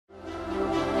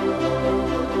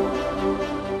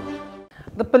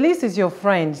The police is your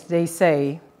friend, they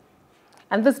say.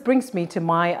 And this brings me to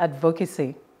my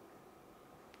advocacy.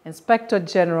 Inspector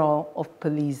General of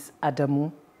Police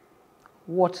Adamu,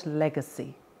 what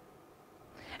legacy?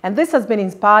 And this has been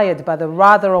inspired by the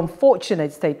rather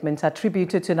unfortunate statement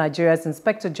attributed to Nigeria's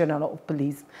Inspector General of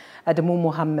Police, Adamu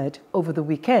Mohammed, over the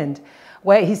weekend,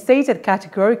 where he stated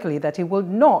categorically that he will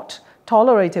not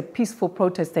tolerate a peaceful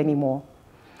protest anymore.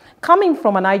 Coming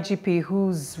from an IGP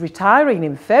who's retiring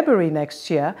in February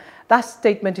next year, that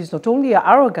statement is not only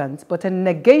arrogant, but a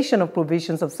negation of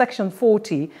provisions of Section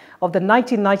 40 of the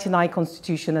 1999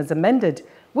 Constitution as amended,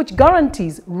 which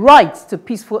guarantees rights to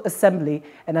peaceful assembly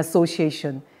and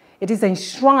association. It is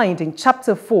enshrined in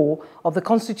Chapter 4 of the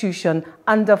Constitution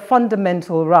under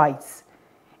fundamental rights.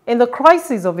 In the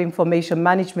crisis of information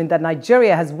management that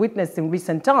Nigeria has witnessed in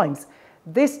recent times,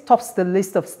 this tops the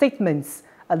list of statements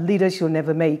a leader should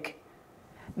never make.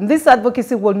 This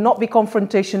advocacy will not be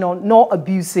confrontational nor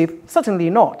abusive, certainly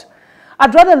not.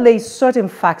 I'd rather lay certain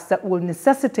facts that will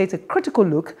necessitate a critical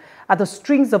look at the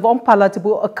strings of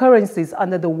unpalatable occurrences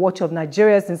under the watch of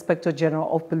Nigeria's Inspector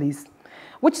General of Police,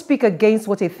 which speak against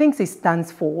what he thinks he stands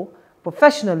for,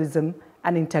 professionalism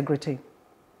and integrity.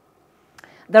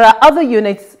 There are other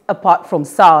units apart from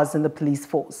SARS in the police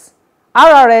force.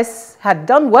 RRS had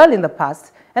done well in the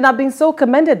past and have been so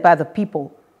commended by the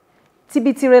people.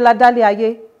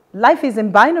 Life is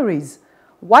in binaries.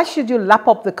 Why should you lap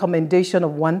up the commendation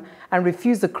of one and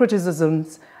refuse the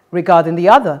criticisms regarding the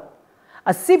other?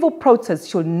 A civil protest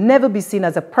should never be seen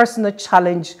as a personal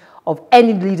challenge of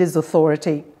any leader's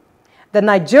authority. The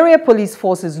Nigeria Police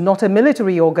Force is not a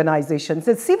military organization, it's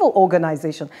a civil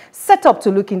organization set up to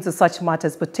look into such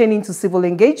matters pertaining to civil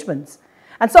engagements.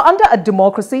 And so under a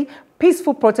democracy,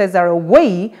 peaceful protests are a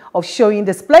way of showing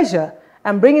displeasure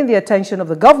and bringing the attention of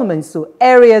the government to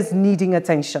areas needing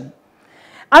attention.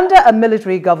 Under a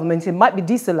military government, it might be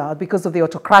disallowed because of the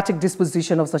autocratic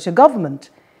disposition of such a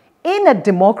government. In a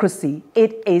democracy,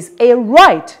 it is a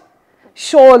right.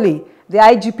 Surely, the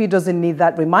IGP doesn't need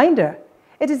that reminder.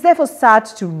 It is therefore sad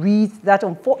to read that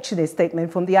unfortunate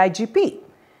statement from the IGP.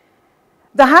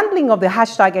 The handling of the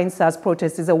 #EndSARS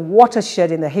protest is a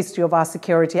watershed in the history of our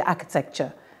security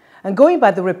architecture. And going by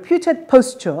the reputed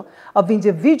posture of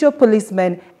individual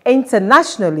policemen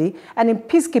internationally and in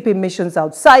peacekeeping missions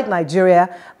outside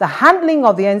Nigeria, the handling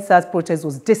of the EndSARS protest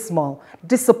was dismal,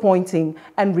 disappointing,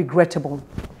 and regrettable.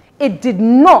 It did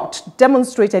not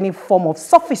demonstrate any form of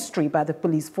sophistry by the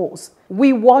police force.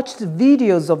 We watched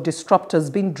videos of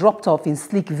disruptors being dropped off in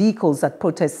sleek vehicles at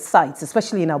protest sites,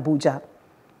 especially in Abuja.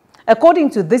 According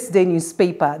to this day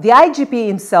newspaper, the IGP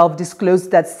himself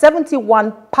disclosed that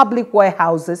 71 public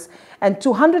warehouses and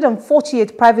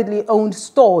 248 privately owned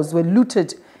stores were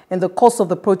looted in the course of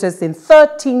the protests in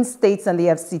 13 states and the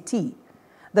FCT.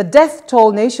 The death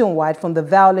toll nationwide from the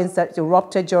violence that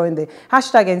erupted during the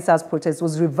 #EndSARS protest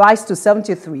was revised to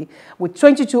 73, with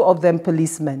 22 of them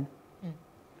policemen.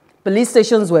 Police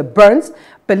stations were burnt,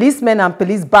 policemen and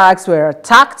police barracks were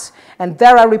attacked, and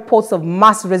there are reports of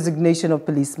mass resignation of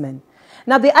policemen.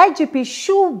 Now, the IGP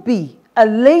should be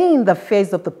allaying the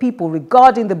fears of the people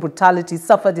regarding the brutality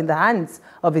suffered in the hands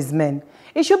of his men.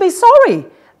 He should be sorry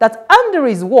that under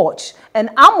his watch,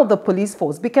 an arm of the police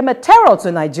force became a terror to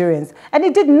Nigerians, and he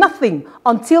did nothing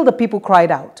until the people cried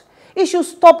out. He should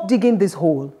stop digging this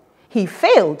hole. He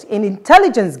failed in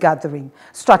intelligence gathering,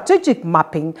 strategic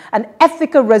mapping, and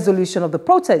ethical resolution of the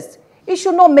protest. He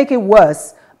should not make it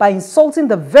worse by insulting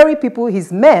the very people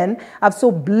his men have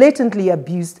so blatantly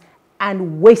abused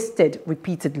and wasted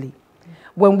repeatedly.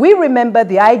 When we remember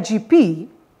the IGP,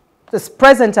 this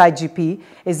present IGP,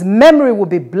 his memory will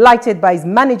be blighted by his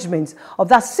management of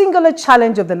that singular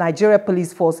challenge of the Nigeria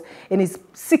Police Force in his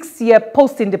 6-year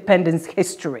post-independence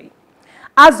history.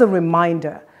 As a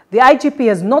reminder, the IGP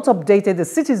has not updated the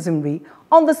citizenry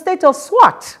on the state of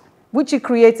SWAT, which he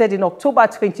created in October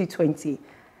 2020.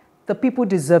 The people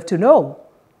deserve to know.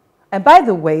 And by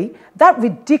the way, that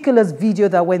ridiculous video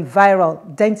that went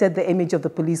viral dented the image of the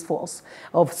police force,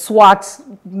 of SWAT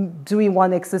doing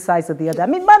one exercise or the other. I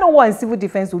mean, man of war and civil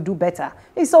defense will do better.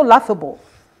 It's so laughable.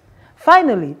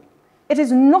 Finally, it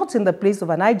is not in the place of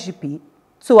an IGP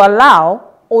to allow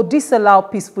or disallow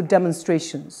peaceful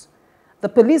demonstrations. The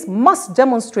police must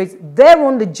demonstrate their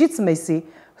own legitimacy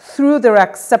through their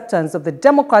acceptance of the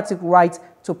democratic right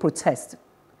to protest.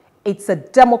 It's a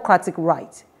democratic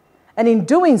right. And in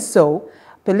doing so,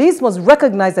 police must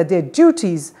recognize that their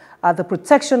duties are the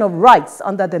protection of rights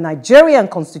under the Nigerian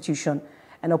Constitution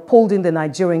and upholding the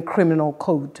Nigerian Criminal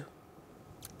Code.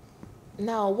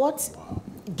 Now, what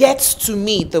gets to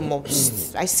me the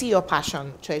most, I see your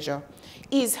passion, Treasure,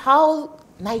 is how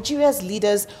Nigeria's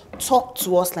leaders talk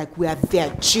to us like we are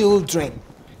their children.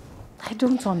 I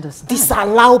don't understand.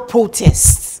 Disallow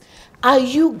protests. Are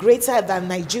you greater than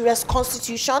Nigeria's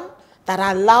constitution that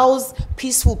allows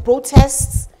peaceful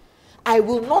protests? I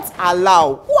will not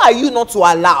allow. Who are you not to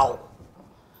allow?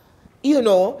 You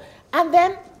know, and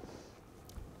then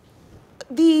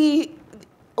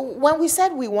when we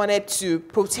said we wanted to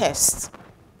protest,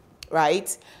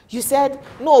 right? You said,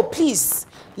 no, please,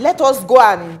 let us go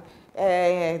and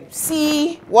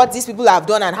see what these people have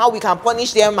done and how we can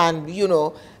punish them, and, you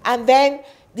know. And then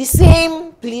the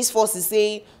same police force is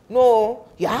saying, no,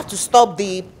 you have to stop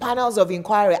the panels of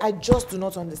inquiry. I just do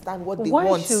not understand what they want.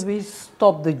 Why should we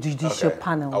stop the judicial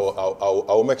panel?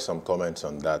 I will make some comments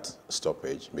on that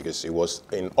stoppage, because it was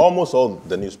in almost all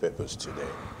the newspapers today.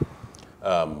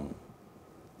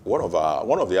 One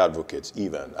of the advocates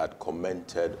even had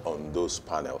commented on those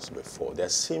panels before. There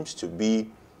seems to be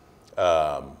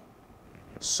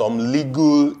some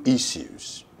legal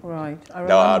issues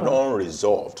that are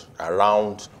unresolved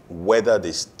around whether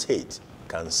the state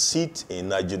can sit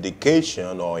in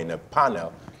adjudication or in a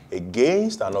panel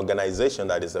against an organization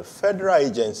that is a federal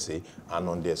agency and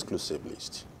on the exclusive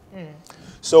list.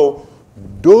 So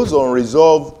those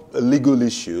unresolved legal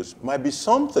issues might be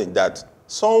something that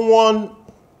someone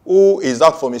who is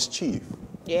out for mischief,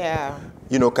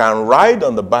 you know, can ride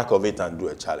on the back of it and do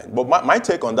a challenge. But my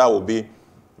take on that will be,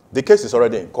 the case is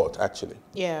already in court, actually.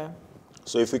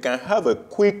 So if we can have a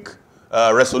quick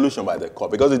resolution by the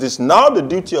court, because it is now the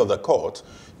duty of the court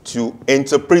to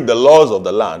interpret the laws of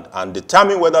the land and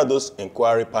determine whether those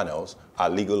inquiry panels are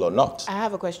legal or not. I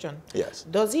have a question. Yes.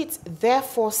 Does it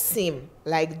therefore seem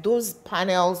like those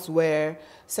panels were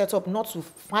set up not to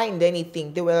find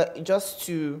anything? They were just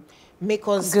to make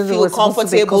us feel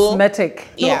comfortable? Cosmetic.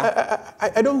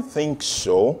 I don't think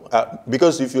so.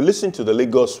 Because if you listen to the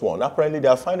Lagos one, apparently they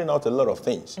are finding out a lot of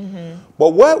things. But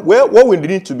what we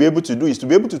need to be able to do is to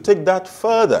be able to take that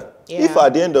further. If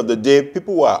at the end of the day,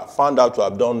 people who are found out to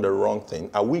have done the wrong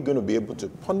thing, are we going to be able to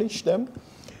punish them?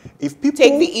 If people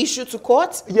take the issue to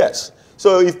court? Yes.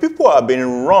 So if people are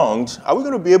being wronged, are we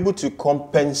going to be able to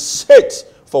compensate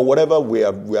for whatever we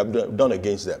have done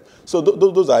against them? So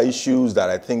those are issues that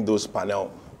I think those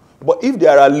panel. But if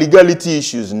there are legality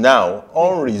issues now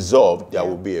unresolved, there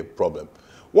will be a problem.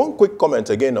 One quick comment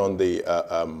again on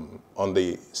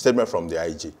the statement from the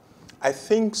IG. I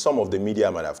think some of the media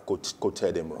might have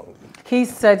quoted him wrongly. He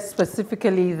said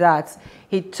specifically that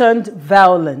he turned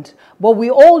violent. But we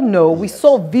all know, we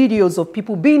saw videos of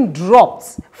people being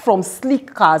dropped from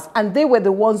sleek cars, and they were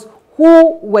the ones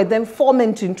who were then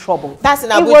fomenting trouble. That's in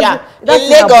Abuja. In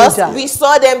Lagos, we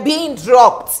saw them being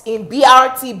dropped in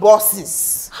BRT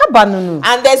buses.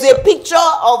 And there's a picture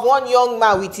of one young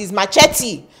man with his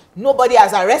machete. Nobody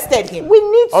has arrested him. We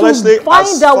need to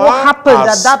find out what happened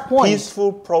at that point.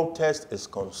 Peaceful protest is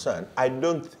concerned, I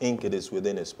don't think it is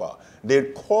within his power.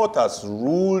 The court has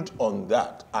ruled on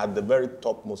that at the very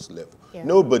topmost level.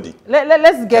 Nobody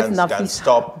let's get can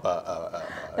stop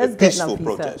a peaceful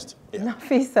protest.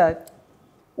 Nafisa.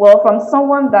 Well, from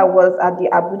someone that was at the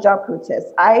Abuja protest,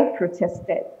 I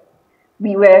protested.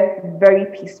 We were very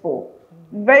peaceful.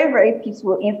 Very, very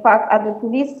peaceful. In fact, at the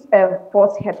police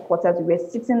force headquarters, we were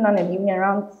sitting down in the evening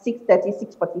around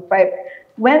 6:30, 6:45,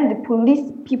 when the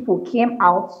police people came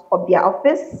out of their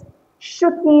office,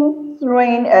 shooting,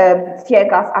 throwing tear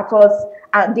gas at us,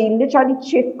 and they literally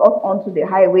chased us onto the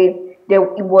highway. We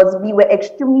were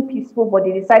extremely peaceful, but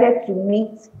they decided to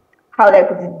meet, how they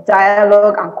put it,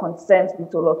 dialogue and consent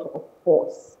with a lot of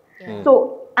force.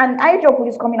 So, and IGP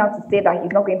is coming out to say that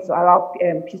he's not going to allow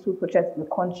peaceful protests in the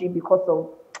country because of,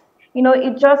 you know,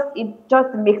 it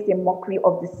just makes a mockery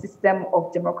of the system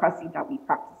of democracy that we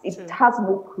practice. It has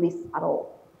no place at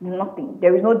all. Nothing.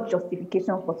 There is no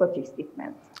justification for such a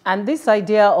statement. And this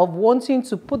idea of wanting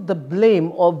to put the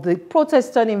blame of the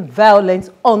protest turning violence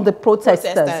on the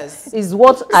protesters is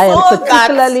what I am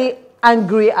particularly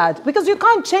angry at, because you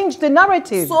can't change the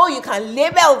narrative. So you can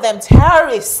label them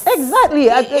terrorists. Exactly.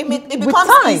 It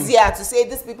becomes easier to say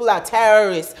these people are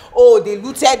terrorists. Oh, they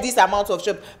looted this amount of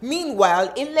shop.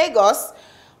 Meanwhile, in Lagos,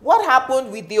 what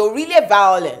happened with the Orile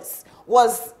violence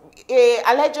was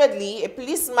allegedly a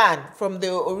policeman from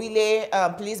the Orile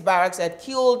police barracks had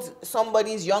killed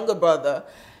somebody's younger brother.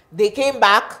 They came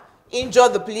back,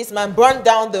 injured the policeman, burned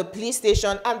down the police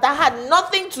station, and that had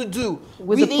nothing to do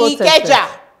with the Ikeja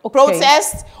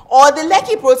protest or the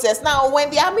Lekki protest. Now, when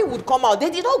the army would come out, they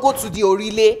did not go to the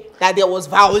Orile that there was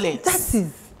violence.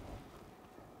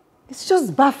 It's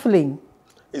just baffling.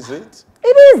 Is it?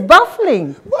 It is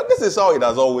baffling. But this is how it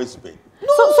has always been. No,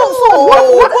 so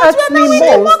what irks me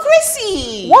most?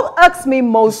 Democracy. What irks me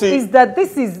most is that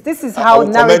this is how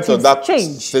narratives comment on that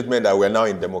change. Statement that we're now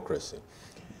in democracy.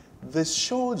 The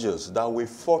soldiers that we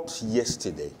fought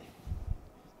yesterday,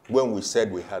 when we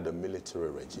said we had a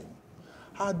military regime,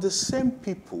 are the same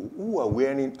people who are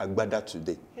wearing agbada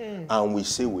today, and we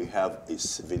say we have a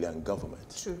civilian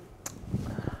government. True.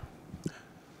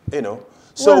 You know.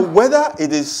 So whether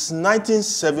it is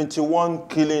 1971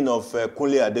 killing of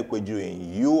Kunle Adekweju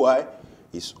in UI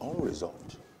is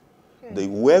unresolved.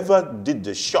 Whoever did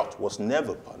the shot was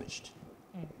never punished.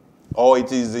 Or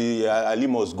it is the Ali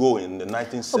must go in the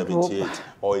 1978.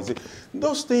 Or is it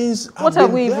those things? What are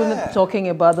we even talking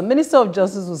about? The Minister of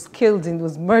Justice was killed and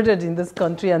was murdered in this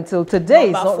country until today.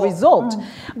 It's not resolved.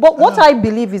 But what I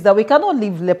believe is that we cannot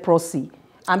leave leprosy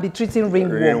and be treating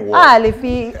ringworm. That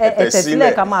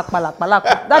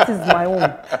is my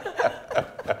own.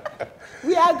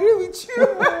 We agree with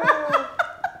you.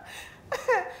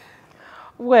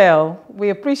 Well, we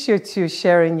appreciate you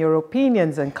sharing your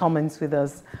opinions and comments with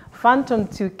us. Phantom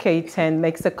 2K10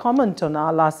 makes a comment on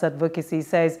our last advocacy. He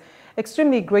says,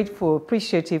 extremely grateful,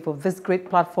 appreciative of this great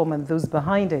platform and those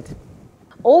behind it.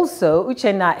 Also,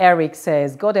 Uchenna Eric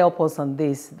says, God help us on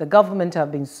this. The government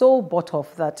have been so bought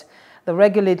off that the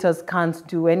regulators can't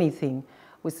do anything.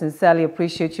 We sincerely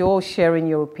appreciate you all sharing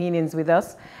your opinions with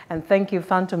us. And thank you,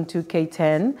 Phantom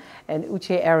 2K10 and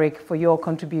Uche Eric, for your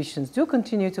contributions. Do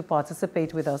continue to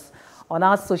participate with us on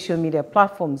our social media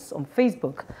platforms on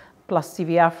Facebook, Plus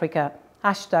TV Africa,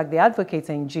 hashtag The Advocate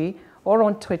NG, or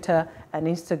on Twitter and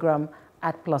Instagram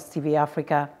at Plus TV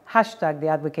Africa, hashtag The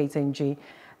Advocate NG.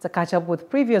 To catch up with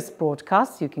previous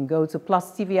broadcasts, you can go to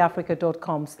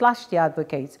plustvafrica.com/The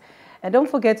Advocate. And don't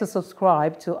forget to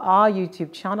subscribe to our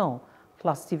YouTube channel,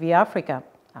 Plus TV Africa.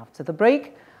 After the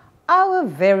break, our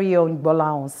very own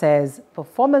Bolaon says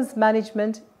performance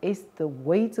management is the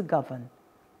way to govern.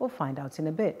 We'll find out in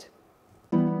a bit.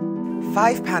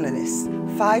 5 panelists,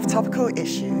 5 topical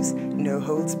issues, no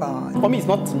holds barred. For me, it's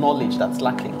not knowledge that's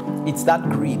lacking. It's that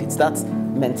greed, it's that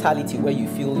mentality where you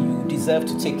feel you deserve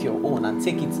to take your own and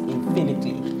take it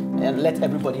infinitely and let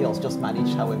everybody else just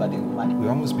manage however they will manage. We're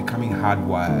almost becoming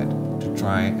hardwired to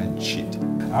try and cheat.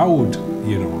 I would,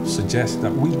 suggest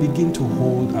that we begin to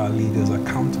hold our leaders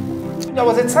accountable. There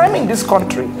was a time in this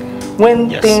country when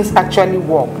things actually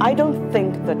work. I don't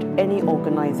think that any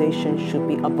organization should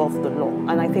be above the law.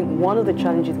 And I think one of the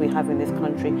challenges we have in this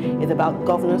country is about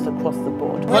governance across the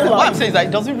board. What I'm saying is that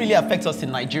it doesn't really affect us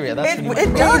in Nigeria. That's really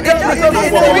It does.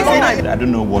 I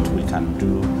don't know what we can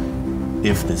do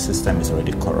if the system is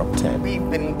already corrupted. We've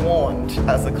been warned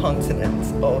as a continent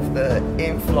of the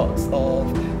influx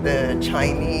of the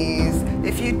Chinese.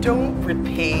 If you don't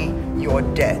repay your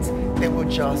debt, they will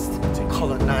just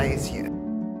colonize you.